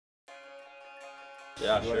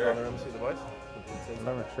Yeah, you sure. Want to go in the room and see the boys?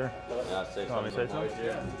 Whatever, sure. Yeah, say Want me to say something?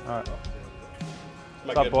 Yeah. All right. My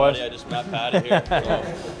What's up, good boys? buddy, I just met Patty here. So.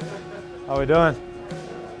 How we doing?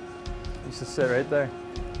 Used to sit right there.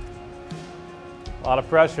 A lot of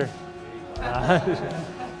pressure.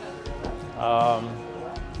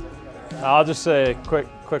 I'll just say a quick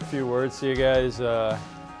few words to you guys.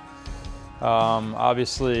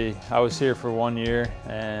 Obviously, I was here for 1 year,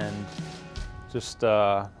 and just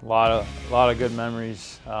a lot of good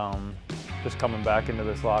memories. Just coming back into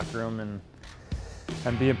this locker room and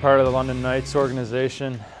being part of the London Knights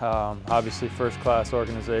organization. Obviously, first-class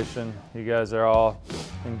organization. You guys are all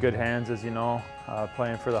in good hands, as you know.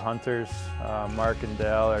 Playing for the Hunters, Mark and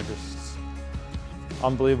Dale are just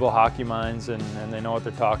unbelievable hockey minds, and they know what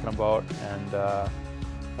they're talking about. And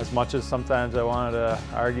as much as sometimes I wanted to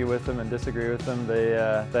argue with them and disagree with them, they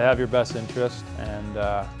have your best interest. And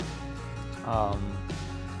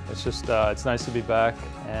it's nice to be back,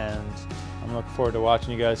 and I'm looking forward to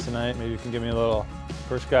watching you guys tonight. Maybe you can give me a little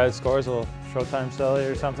first guy that scores, a little Showtime Sally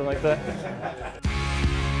or something like that.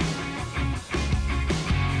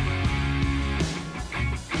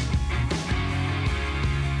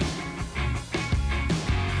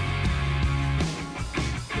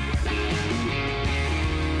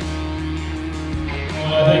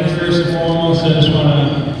 Well, I think first and foremost, I just want to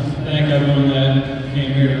thank everyone that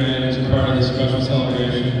came here tonight as a part of this special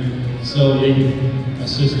celebration. Sylvie, my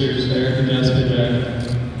sisters, Eric and Jessica,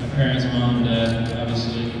 my parents, mom and dad,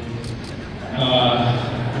 obviously.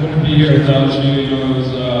 Wouldn't be here without you. You know,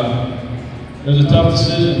 it was a tough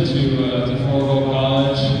decision to forego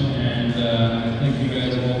college, and I think you guys